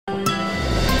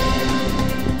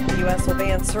U.S. will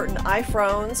ban certain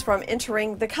iPhones from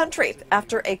entering the country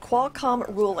after a Qualcomm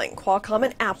ruling. Qualcomm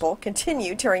and Apple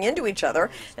continue tearing into each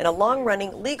other in a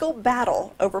long-running legal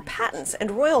battle over patents and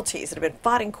royalties that have been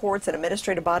fought in courts and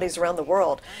administrative bodies around the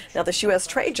world. Now, this U.S.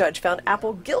 trade judge found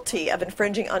Apple guilty of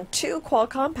infringing on 2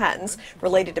 Qualcomm patents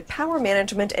related to power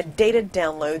management and data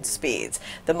download speeds.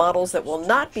 The models that will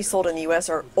not be sold in the U.S.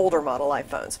 are older model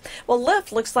iPhones. Well,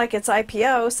 Lyft looks like its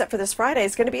IPO set for this Friday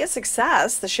is going to be a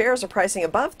success. The shares are pricing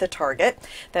above the target.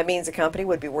 That means the company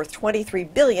would be worth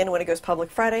 $23 billion when it goes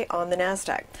public Friday on the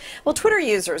NASDAQ. Well, Twitter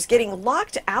users getting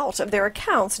locked out of their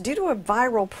accounts due to a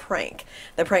viral prank.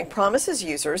 The prank promises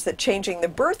users that changing the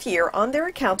birth year on their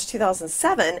account to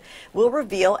 2007 will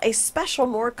reveal a special,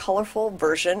 more colorful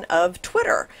version of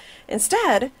Twitter.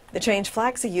 Instead, the change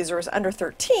flags a user as under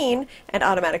 13 and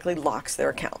automatically locks their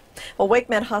account. Well,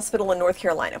 WakeMed Hospital in North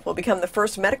Carolina will become the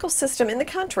first medical system in the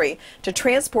country to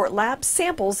transport lab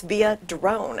samples via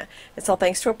drone. It's all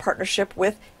thanks to a partnership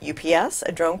with UPS,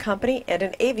 a drone company, and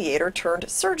an aviator turned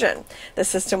surgeon. The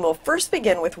system will first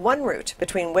begin with one route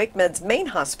between WakeMed's main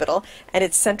hospital and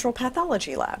its central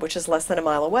pathology lab, which is less than a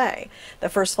mile away. The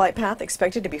first flight path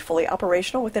expected to be fully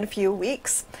operational within a few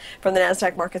weeks. From the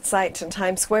NASDAQ market site in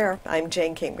Times Square, I'm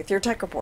Jane King with your Tech Report.